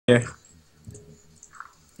Here.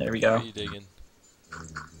 There we Where go. are you digging?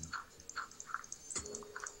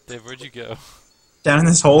 Dave, where'd you go? Down in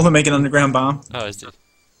this hole to make an underground bomb. Oh, I see.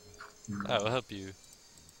 I will help you.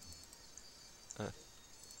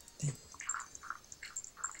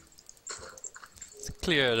 Let's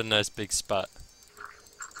clear out a nice big spot.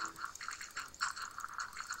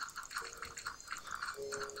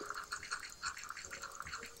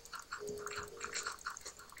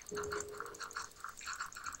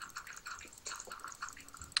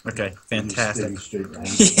 Okay, fantastic. Straight down.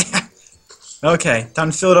 Yeah. Okay,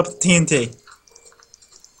 time to fill it up with TNT.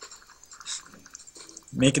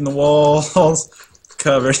 Making the walls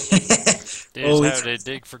covered. This Holy is how they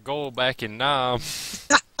dig for gold back in Nam.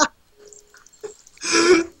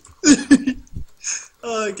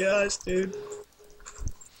 Oh gosh, dude.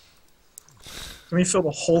 Let me fill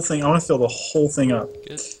the whole thing. I want to fill the whole thing up.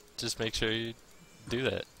 Good. Just make sure you do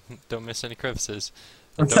that. Don't miss any crevices.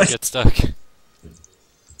 And don't get stuck.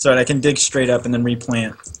 Sorry, I can dig straight up and then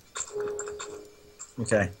replant.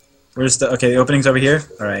 Okay. Where's the... Okay, the opening's over here?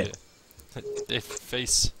 Alright. Dave,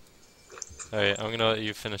 face. Alright, I'm gonna let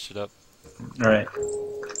you finish it up. Alright.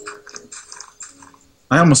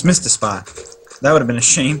 I almost missed a spot. That would have been a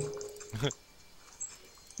shame.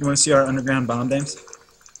 You want to see our underground bomb dams?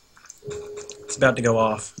 It's about to go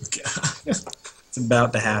off. It's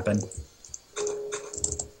about to happen.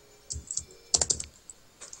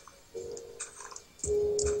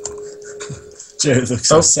 Jared looks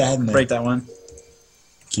so sad in there. Break that one.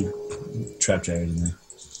 Keep trap Jared in there.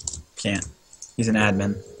 Can't. He's an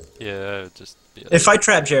admin. Yeah, just... Yeah. If I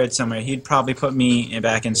trap Jared somewhere, he'd probably put me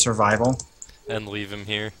back in survival. And leave him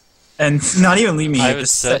here. And not even leave me. I He'd would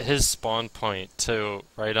just set his spawn point to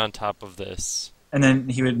right on top of this. and then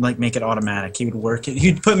he would like make it automatic. He would work it.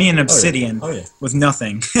 He'd put me in obsidian with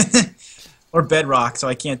nothing. Or bedrock, so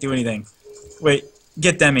I can't do anything. Wait,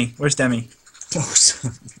 get Demi. Where's Demi?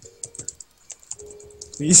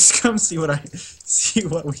 Please come see what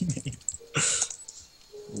we made.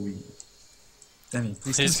 Demi,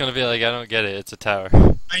 please. He's gonna be like, I don't get it. It's a tower.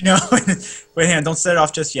 I know. Wait, hang on. Don't set it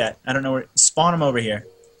off just yet. I don't know where. Spawn him over here.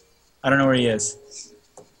 I don't know where he is.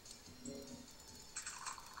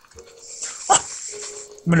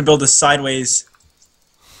 I'm gonna build a sideways.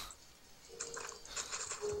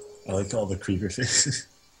 I like all the creeper faces.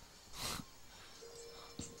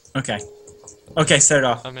 Okay. Okay, set it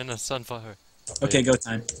off. I'm in a sunflower. Okay, Wait, go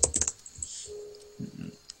time.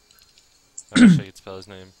 I wish I could spell his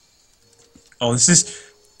name. Oh, this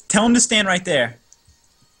is. Tell him to stand right there.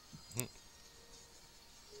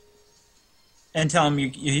 And tell him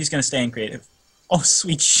he's gonna stay in creative. Oh,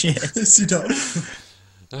 sweet shit. Sit down.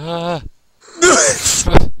 Ah!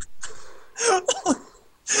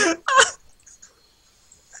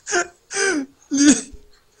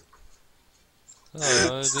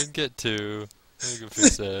 Oh, I didn't get to. I can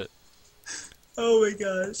fix that. Oh my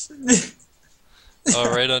gosh.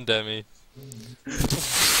 Oh, right on Demi.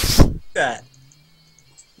 That.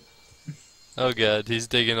 Oh god, he's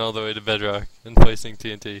digging all the way to bedrock and placing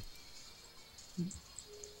TNT.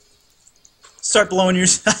 Start blowing your.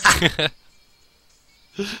 Just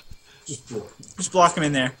block him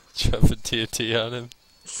in there. Dropping TNT on him.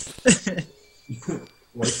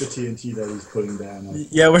 Like the TNT that he's putting down.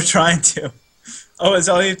 Yeah, we're trying to. Oh, is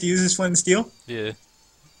all you have to use is flint and steel? Yeah.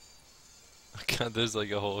 Oh god, there's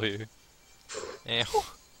like a hole here. Ow.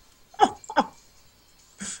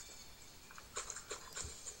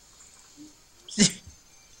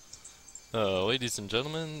 Ladies and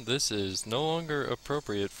gentlemen, this is no longer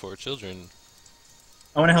appropriate for children.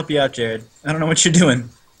 I want to help you out, Jared. I don't know what you're doing,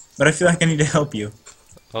 but I feel like I need to help you.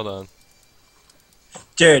 Hold on.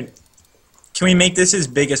 Jared, can we make this as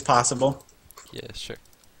big as possible? Yeah, sure.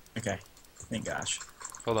 Okay. Thank gosh.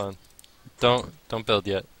 Hold on. Don't build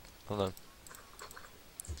yet. Hold on.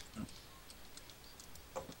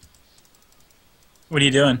 What are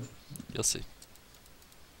you doing? You'll see.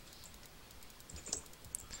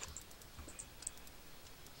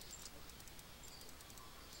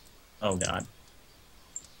 Oh god.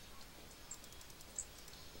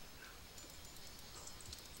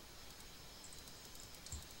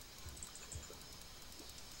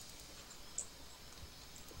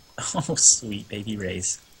 Oh, sweet baby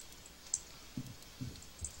rays.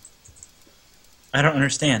 I don't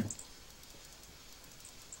understand.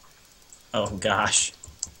 Oh gosh.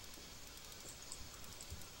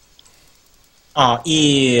 Oh,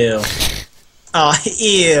 ew. Oh,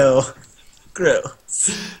 ew. Gross.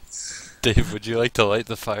 Dave, would you like to light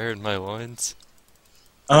the fire in my loins?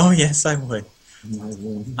 Oh, yes, I would.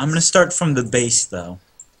 I'm gonna start from the base, though.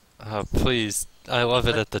 Please. I love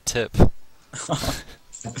it at the tip.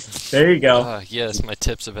 There you go. Ah, yes, my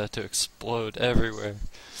tip's about to explode everywhere.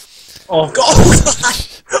 Oh, God!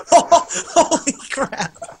 Oh, holy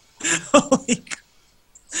crap! Holy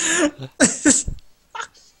crap!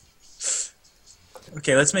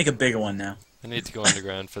 Okay, let's make a bigger one now. I need to go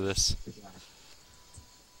underground for this.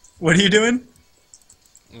 What are you doing?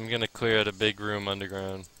 I'm gonna clear out a big room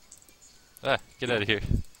underground. Ah, get out of here.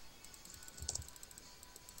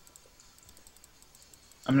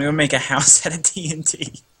 I'm gonna go make a house out of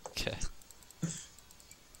TNT. Okay.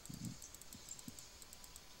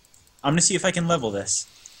 I'm gonna see if I can level this.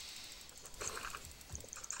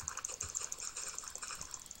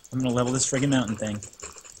 I'm gonna level this friggin' mountain thing.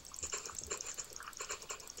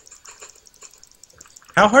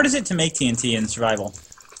 How hard is it to make TNT in survival?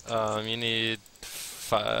 You need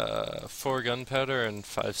 4 gunpowder and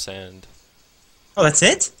 5 sand. Oh, that's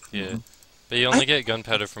it? Yeah. But you only get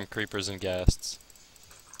gunpowder from creepers and ghasts.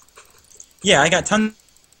 Yeah, I got tons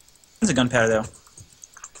of gunpowder, though.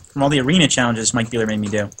 From all the arena challenges Mike Beeler made me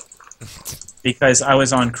do. Because I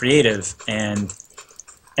was on creative, and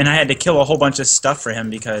I had to kill a whole bunch of stuff for him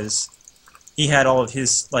because he had all of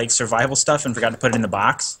his like survival stuff and forgot to put it in the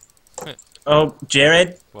box. Oh,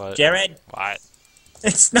 Jared? What? Jared? What?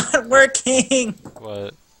 It's not working!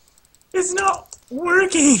 What? It's not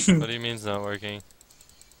working! What do you mean it's not working?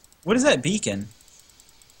 What is that beacon?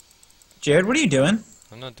 Jared, what are you doing?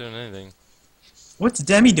 I'm not doing anything. What's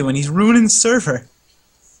Demi doing? He's ruining the server.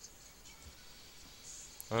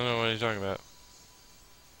 I don't know what you're talking about.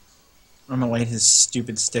 I'm gonna light his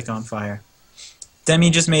stupid stick on fire. Demi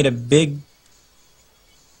just made a big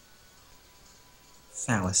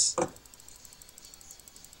phallus.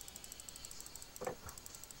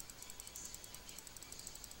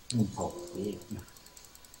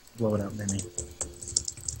 Blow it up, Demi.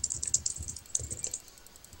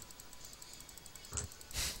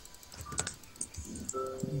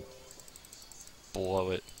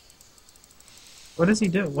 Blow it. What does he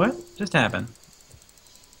do? What just happened?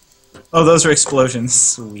 Oh, those are explosions.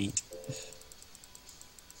 Sweet.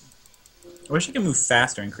 I wish I could move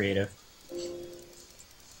faster in creative.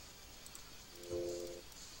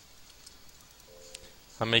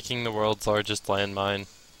 I'm making the world's largest landmine.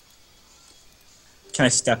 Can I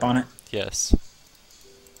step on it? Yes.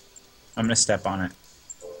 I'm gonna step on it.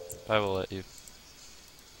 I will let you.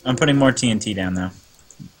 I'm putting more TNT down, though.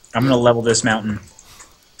 I'm gonna level this mountain.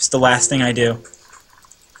 It's the last thing I do.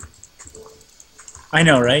 I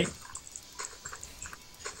know, right?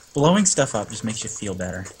 Blowing stuff up just makes you feel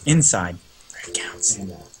better. Inside, where it counts.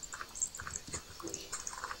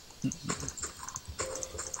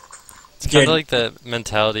 It's kind of like that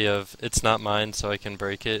mentality of, it's not mine, so I can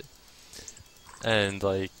break it. And,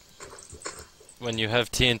 like, when you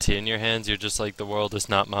have TNT in your hands, you're just like, the world is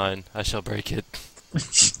not mine. I shall break it.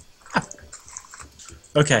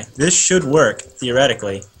 Okay, this should work,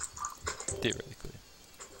 theoretically.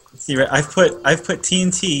 Theoretically. I've put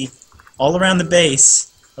TNT all around the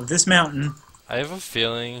base of this mountain. I have a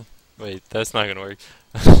feeling... Wait, that's not gonna work.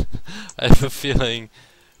 I have a feeling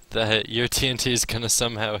that your TNT is gonna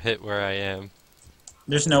somehow hit where I am.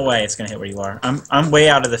 There's no way it's gonna hit where you are. I'm way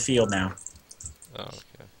out of the field now. Oh,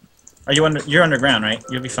 okay. Are you you're underground, right?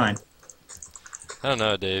 You'll be fine. I don't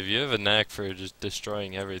know, Dave. You have a knack for just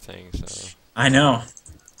destroying everything, so... I know.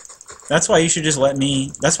 That's why you should just let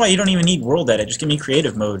me... That's why you don't even need world edit. Just give me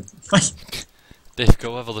creative mode. Dave,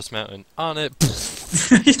 go level this mountain. On it!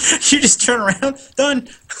 You just turn around. Done.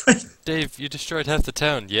 Dave, you destroyed half the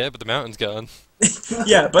town. Yeah, but the mountain's gone.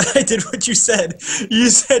 Yeah, but I did what you said. You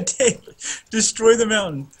said, Dave, destroy the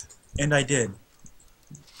mountain. And I did.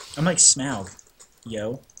 I'm like Smaug.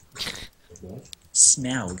 Yo.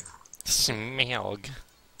 Smaug. Smaug.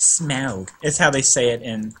 Smaug. It's how they say it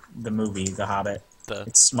in the movie, The Hobbit.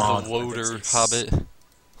 It's Smaug. The loader hobbit.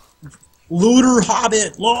 Loader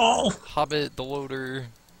hobbit, lol! Hobbit, the loader.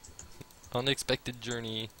 Unexpected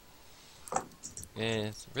journey. Yeah,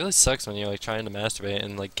 it really sucks when you're like trying to masturbate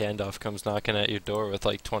and like Gandalf comes knocking at your door with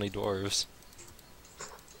like 20 dwarves.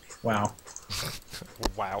 Wow.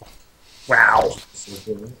 Wow. Wow.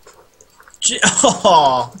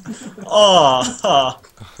 Oh, oh, oh.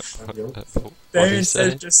 There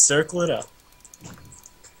says just circle it up.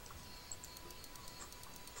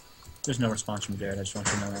 There's no response from Jared, I just want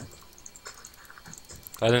you to know that.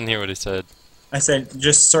 I didn't hear what he said. I said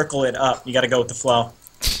just circle it up, you gotta go with the flow.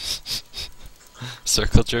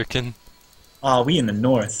 Circle jerkin? Oh, we in the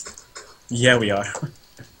north. Yeah, we are.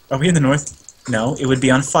 Are we in the north? No, it would be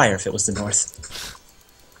on fire if it was the north.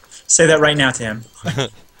 Say that right now to him.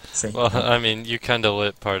 Say. Well, I mean, you kind of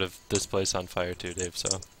lit part of this place on fire too, Dave,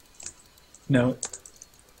 so... No.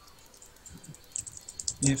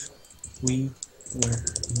 If we Where?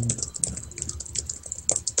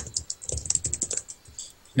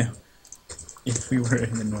 No. If we were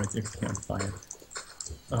in the north, it would be on fire.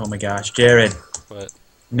 Oh my gosh, Jared. What?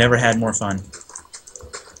 Never had more fun.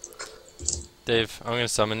 Dave, I'm gonna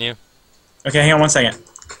summon you. Okay, hang on 1 second.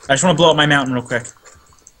 I just want to blow up my mountain real quick.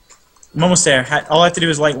 I'm almost there. All I have to do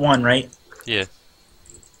is light one, right? Yeah.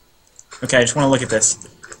 Okay, I just want to look at this.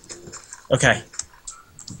 Okay.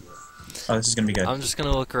 Oh, this is gonna be good. I'm just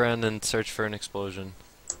gonna look around and search for an explosion.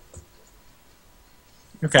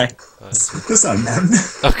 Okay. That's not none.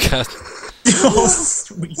 Oh god. Oh,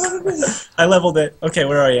 sweet. I leveled it. Okay,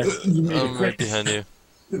 where are you? You made I'm it right quick. behind you.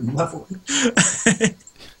 Level.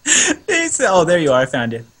 Oh, there you are. I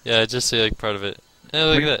found you. Yeah, I just see like part of it. Hey,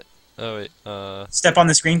 look at that. Oh wait. Step on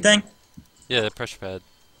the screen thing? Yeah, the pressure pad.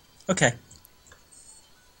 Okay.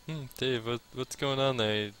 Dave, what's going on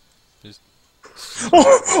there? You just...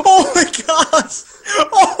 Oh my gosh!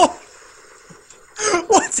 Oh!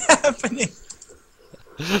 What's happening?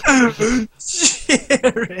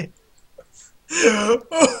 Jared! Oh.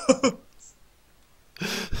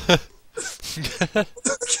 Look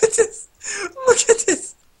at this! Look at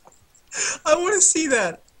this! I want to see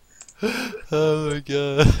that. Oh my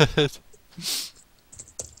god.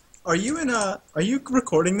 Are you in a? Are you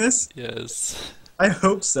recording this? Yes. I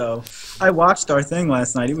hope so. I watched our thing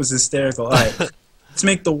last night. It was hysterical. All right, let's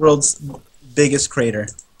make the world's biggest crater.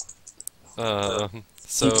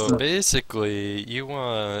 So basically, you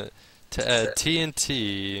want to add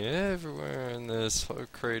TNT everywhere in this whole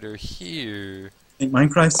crater here. Make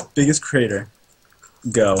Minecraft's biggest crater.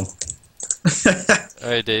 Go.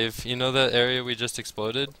 Alright, Dave, you know that area we just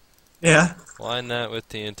exploded? Yeah. Line that with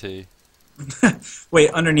TNT.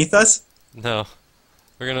 Wait, underneath us? No.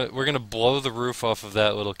 We're gonna blow the roof off of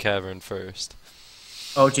that little cavern first.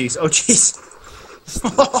 Oh jeez. Oh jeez.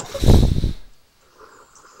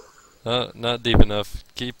 Not deep enough.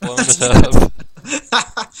 Keep blowing it up.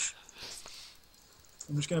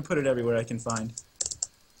 I'm just gonna put it everywhere I can find.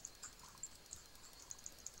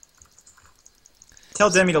 Tell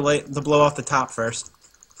Demi to blow off the top first.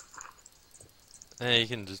 Hey, you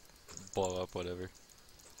can just blow up whatever.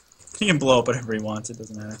 He can blow up whatever he wants. It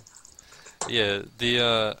doesn't matter. Yeah,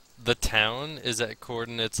 the town is at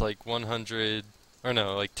coordinates like 100 or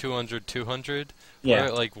no, like 200 200. Yeah. We're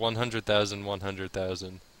at like 100,000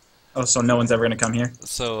 100,000. Oh, so no one's ever gonna come here?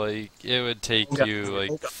 So like it would take Oh, God. you like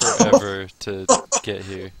Oh, God. forever to get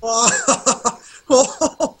here.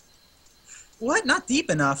 What? Not deep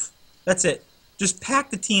enough. That's it. Just pack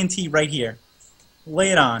the TNT right here. Lay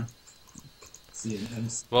it on.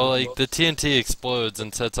 Well, like the TNT explodes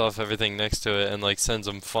and sets off everything next to it and like sends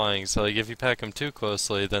them flying. So like if you pack them too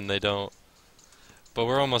closely, then they don't. But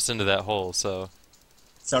we're almost into that hole, so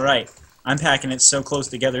It's alright. I'm packing it so close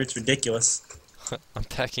together, it's ridiculous. I'm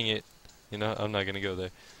packing it. You know, I'm not gonna go there.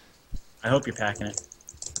 I hope you're packing it.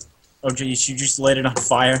 Oh, geez, you just lit it on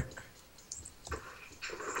fire.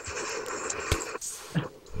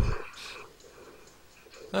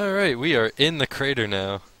 Alright, we are in the crater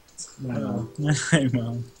now. Oh, hi,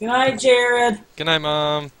 Mom. Good night, Jared. Good night,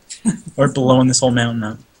 Mom. We're blowing this whole mountain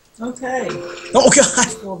up. Okay. Oh,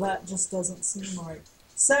 God! Well, that just doesn't seem right.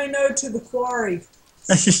 Say no to the quarry.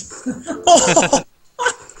 Oh!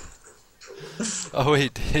 Oh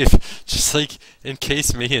wait, Dave, just like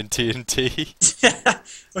encase me in TNT.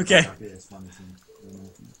 Okay.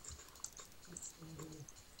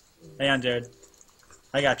 Hang on, Jared.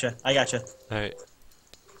 I gotcha. I gotcha. Alright.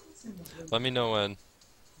 Let me know when.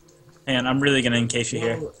 Hang on, I'm really gonna encase you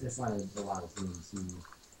here. If I allow TNT,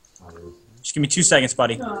 Just give me 2 seconds,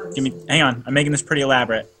 buddy. Give me. Hang on. I'm making this pretty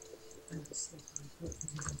elaborate.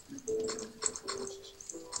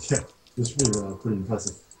 yeah, this is really pretty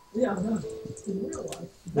impressive. Yeah, I know. In real life,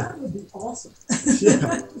 that would be awesome.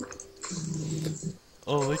 Yeah.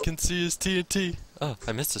 All I can see is TNT. Oh,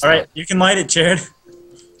 I missed this. All right, you can light it, Jared.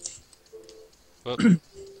 Well,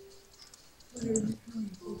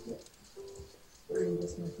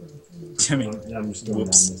 Jimmy. Yeah, I'm just going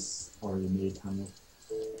Whoops. down this already made tunnel.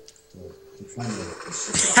 So I'm trying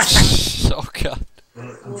to. oh god.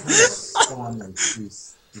 I'm trying to spawn like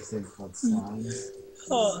these things called slimes.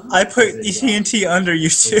 I put TNT under you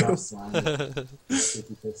They too. drop slime,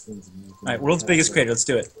 sticky pistons, and everything. All right, world's biggest crater. Let's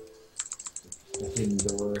do it. The hidden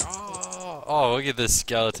door. Oh, look at this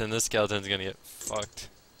skeleton. This skeleton's gonna get fucked.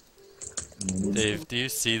 And then Dave, do you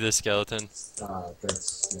see this skeleton?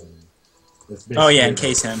 that's Oh, yeah, basically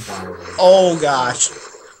encase him. fire. Oh gosh.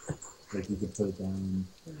 Like you could put it down.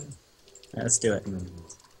 All right, let's do it. You know,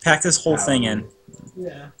 Pack this whole thing in.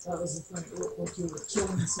 Yeah, that was the thing. What you were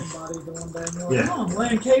killing somebody the one day and you're like, Yeah. oh, I'm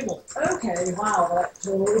laying cable. Okay, wow, that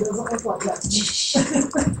totally doesn't look like that.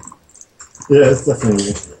 Yeah, it's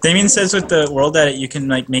definitely. Damien says with the world edit you can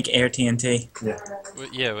like make air TNT. Yeah.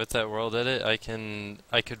 Yeah, with that world edit, I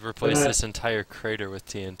could replace this entire crater with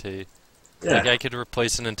TNT. Yeah. Like I could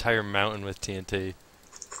replace an entire mountain with TNT.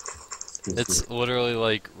 It's literally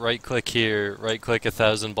like right click here, right click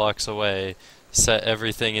 1,000 blocks away, set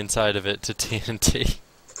everything inside of it to TNT.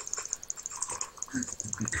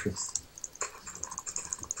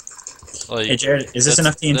 Like, Hey Jared, is this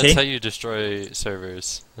enough That's how TNT? you destroy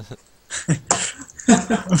servers.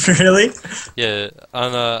 Really? Yeah,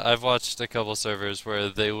 on I've watched a couple servers where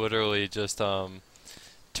they literally just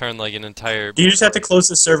turn like an entire. Do you just have to close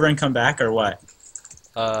the server and come back, or what?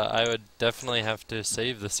 I would definitely have to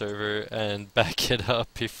save the server and back it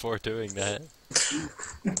up before doing that.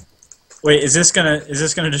 Wait, is this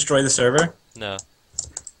gonna destroy the server? No.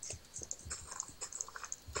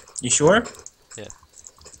 You sure?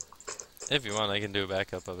 If you want, I can do a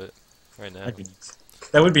backup of it right now. That'd be nice.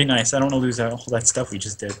 That would be nice. I don't want to lose all that stuff we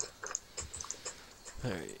just did.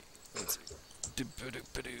 Alright, let's see.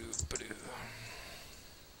 Do-ba-do-ba-do-ba-do.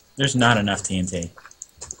 There's not enough TNT.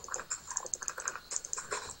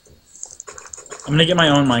 I'm gonna get my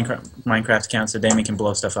own Minecraft account so Damien can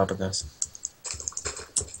blow stuff up with this.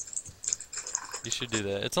 You should do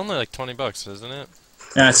that. It's only like 20 bucks, isn't it?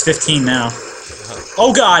 Yeah, it's 15 now.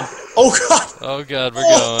 Oh god! Oh god! Oh god, we're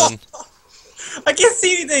going. I can't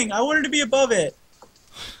see anything! I wanted to be above it!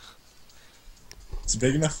 Is it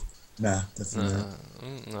big enough? Nah, definitely not.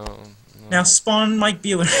 No. Now spawn Mike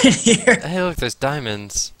Beeler in here. Hey, look, there's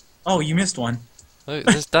diamonds. Oh, you missed one. Look,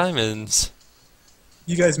 there's diamonds.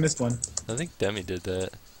 You guys missed one. I think Demi did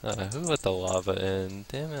that. Who let the lava in?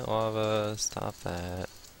 Damn it, lava. Stop that.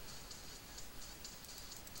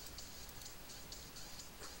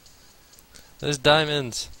 There's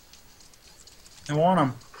diamonds. I want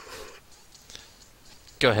them.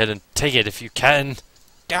 Go ahead and take it if you can.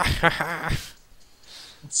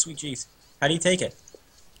 Sweet jeez. How do you take it?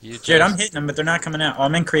 You Jared, I'm just- hitting them, but they're not coming out. Oh,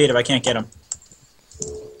 I'm in creative. I can't get them.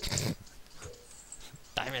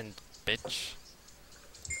 Diamond, bitch.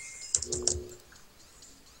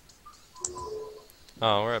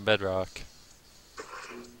 Oh, we're at bedrock.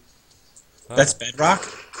 Oh, That's bedrock?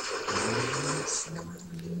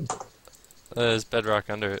 there's bedrock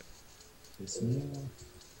under it. This new.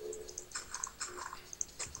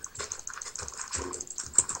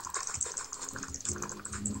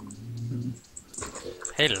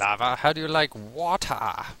 Hey lava, how do you like water?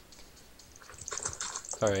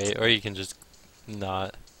 Alright, or you can just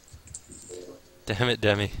not. Damn it,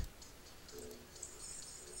 Demi.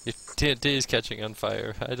 Your TNT is catching on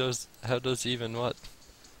fire. How does even what?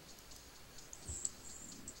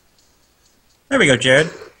 There we go, Jared.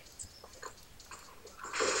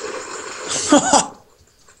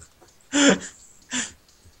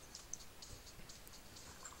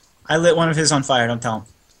 I lit one of his on fire, don't tell him.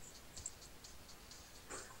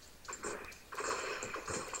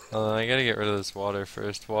 I gotta get rid of this water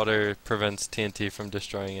first. Water prevents TNT from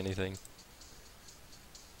destroying anything.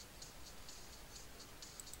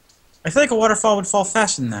 I feel like a waterfall would fall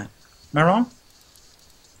faster than that. Am I wrong?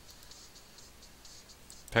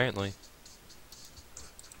 Apparently.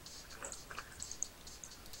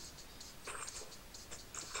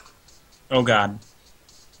 Oh god.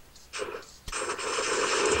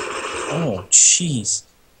 Oh, jeez.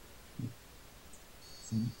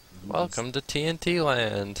 Welcome to TNT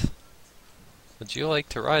land. Would you like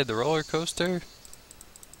to ride the roller coaster?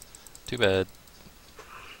 Too bad.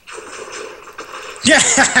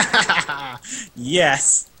 Yeah!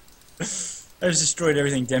 Yes! I just destroyed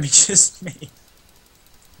everything Demi just made.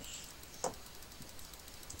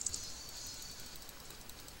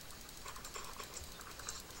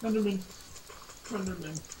 Thunderman.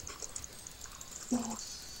 Thunderman.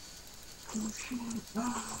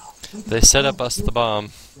 They set up us the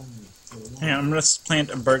bomb. Hang on, I'm gonna plant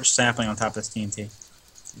a birch sapling on top of this TNT.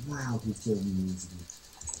 Wow, he killed me easily.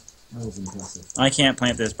 That was impressive. I can't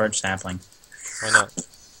plant this birch sapling. Why not?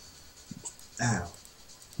 Ow.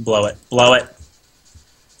 Blow it. Blow it.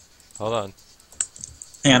 Hold on.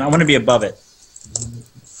 Hang on, I want to be above it.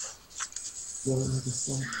 Blow it like a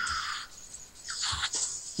slug.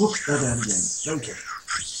 Whoop, fell down again. Okay.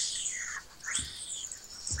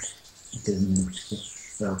 Didn't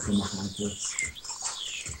fell from the high cliffs.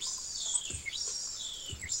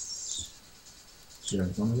 Should I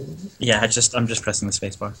come a little bit? Yeah, I'm just pressing the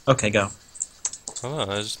spacebar. Okay, go. Hold on,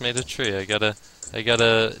 I just made a tree. I gotta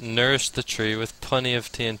nourish the tree with plenty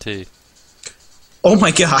of TNT. Oh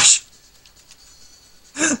my gosh!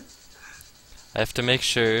 I have to make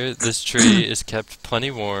sure this tree is kept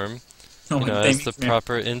plenty warm. Oh You my know, Damien, has the come here.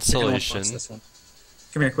 proper Take a little insulation. box, this one.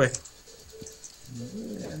 Come here, quick.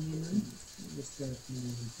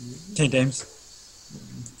 Hey, James.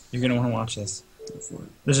 You're gonna want to watch this. Go for it.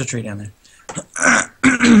 There's a tree down there.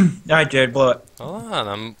 Alright, Jared, blow it. Hold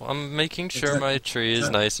on, I'm making sure my tree is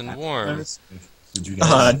nice and warm. Did you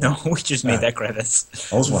guys? No, we just made that crevice.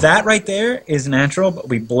 I was wondering. That right there is natural, but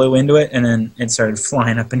we blew into it and then it started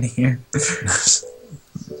flying up into here.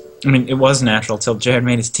 I mean, it was natural till Jared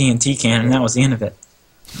made his TNT cannon, and that was the end of it.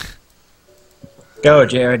 Go,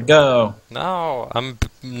 Jared, go. No,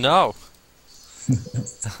 no.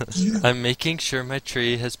 I'm making sure my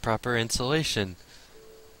tree has proper insulation.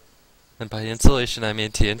 And by insulation, I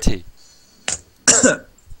mean TNT.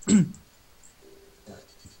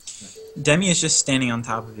 Demi is just standing on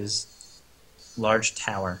top of his large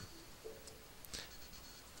tower.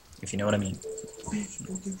 If you know what I mean.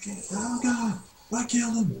 Oh God! I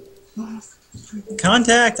killed him. Oh,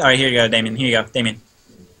 Contact! Alright, here you go, Damien. Here you go, Damien.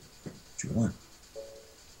 what you want?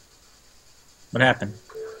 What happened?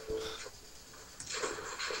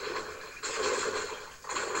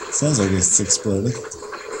 Sounds like it's exploding.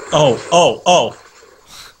 Oh!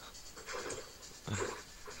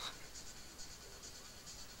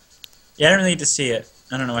 Yeah, I don't really need to see it.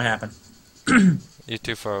 I don't know what happened. You're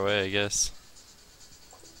too far away, I guess.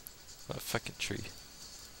 What a fucking tree.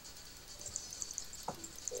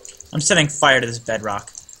 I'm setting fire to this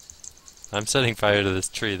bedrock. I'm setting fire to this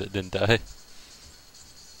tree that didn't die.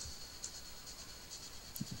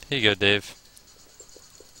 Here you go, Dave.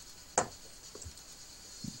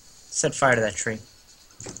 Set fire to that tree.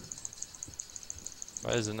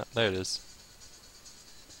 Why is it not? There it is.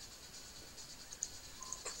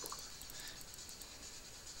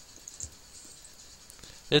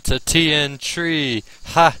 It's a TN tree!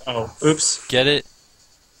 Ha! Oh, oops. Get it?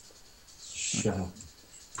 Shut up.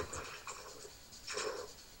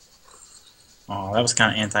 Oh, that was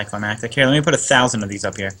kind of anticlimactic. Here, let me put 1,000 of these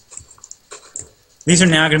up here. These are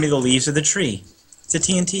now going to be the leaves of the tree. It's a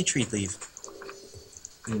TNT tree leaf.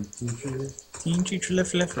 TNT tree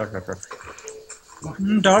leaf, leaf, leaf, leaf, leaf.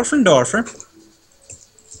 Dorfer.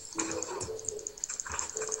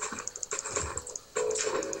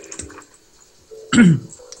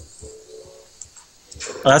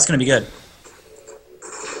 Oh, that's going to be good.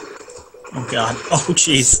 Oh, God. Oh,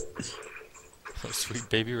 jeez. Oh, sweet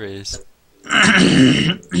baby rays.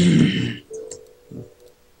 I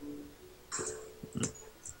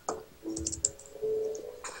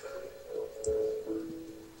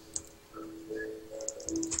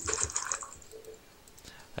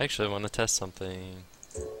actually want to test something.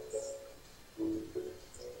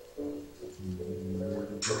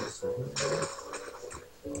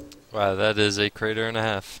 Wow, that is a crater and a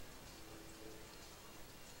half.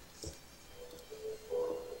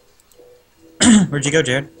 Where'd you go,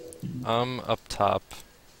 Jared? Up top.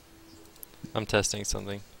 I'm testing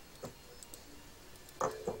something.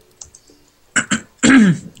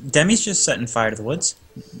 Demi's just setting fire to the woods.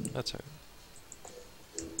 That's right.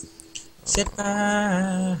 Set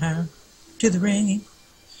fire to the rain.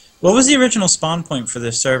 What was the original spawn point for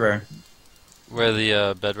this server? Where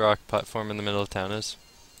the bedrock platform in the middle of town is.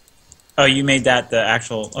 Oh, you made that the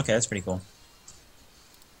actual... Okay, that's pretty cool.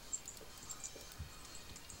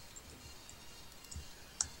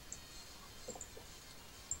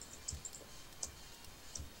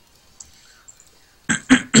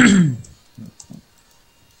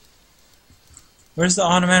 Where's the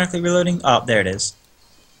automatically reloading? Oh, there it is.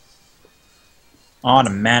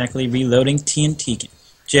 Automatically reloading TNT.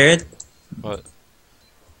 Jared, What?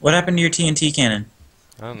 what happened to your TNT cannon?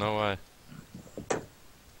 I don't know why.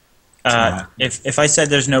 If I said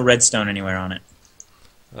there's no redstone anywhere on it.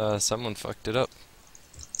 Someone fucked it up.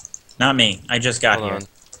 Not me. I just got Hold here. on.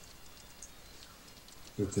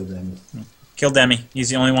 Go kill them. Kill Demi. He's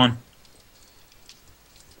the only one.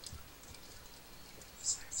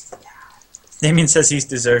 Damien says he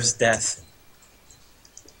deserves death.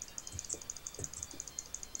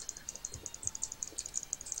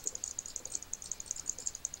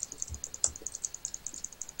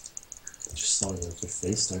 Just saw like your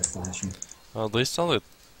face start flashing. Well, at least all the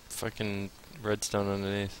fucking redstone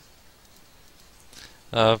underneath.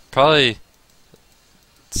 Probably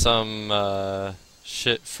some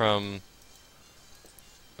shit from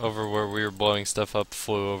over where we were blowing stuff up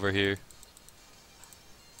flew over here.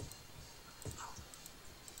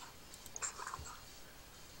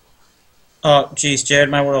 Oh, jeez, Jared,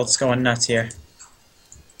 my world's going nuts here.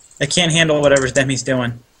 I can't handle whatever Demi's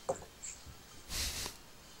doing.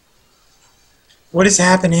 What is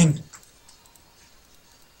happening?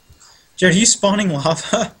 Jared, are you spawning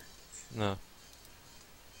lava? No.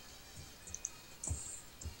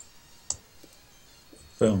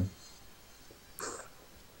 Boom.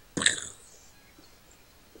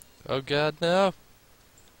 Oh god, no.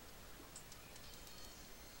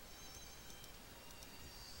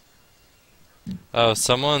 Oh,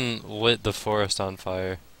 someone lit the forest on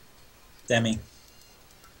fire. Demi.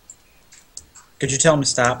 Could you tell him to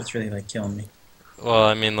stop? It's really like killing me. Well,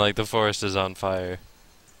 I mean, like, the forest is on fire.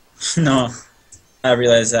 No, I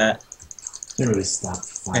realize that. Can't really stop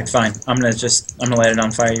fire. Okay, fine. I'm gonna light it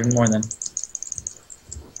on fire even more then.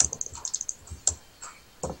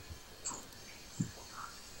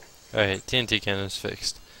 Alright, TNT cannon's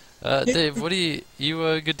fixed. Dave, what do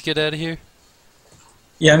you good to get out of here?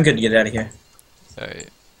 Yeah, I'm good to get out of here. Alright.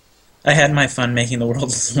 I had my fun making the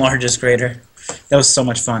world's largest crater. That was so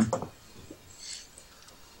much fun.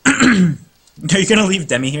 Are you gonna leave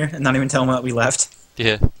Demi here and not even tell him that we left?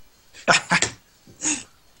 Yeah.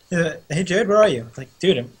 Hey Jared, where are you? Like,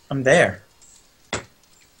 dude, I'm there.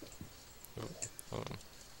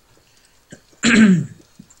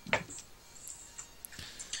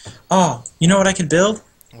 Oh, you know what I could build?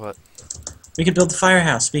 What? We could build the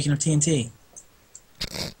firehouse, speaking of TNT.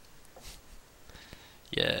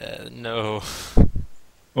 Yeah, no.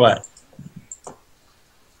 What?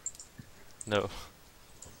 No.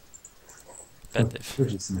 Bad Dave. We're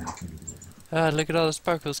just not gonna do it. Ah, look at all the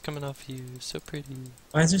sparkles coming off you. So pretty.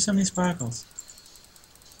 Why is there so many sparkles?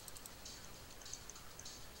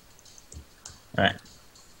 Alright.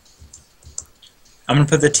 I'm gonna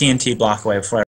put the TNT block away before I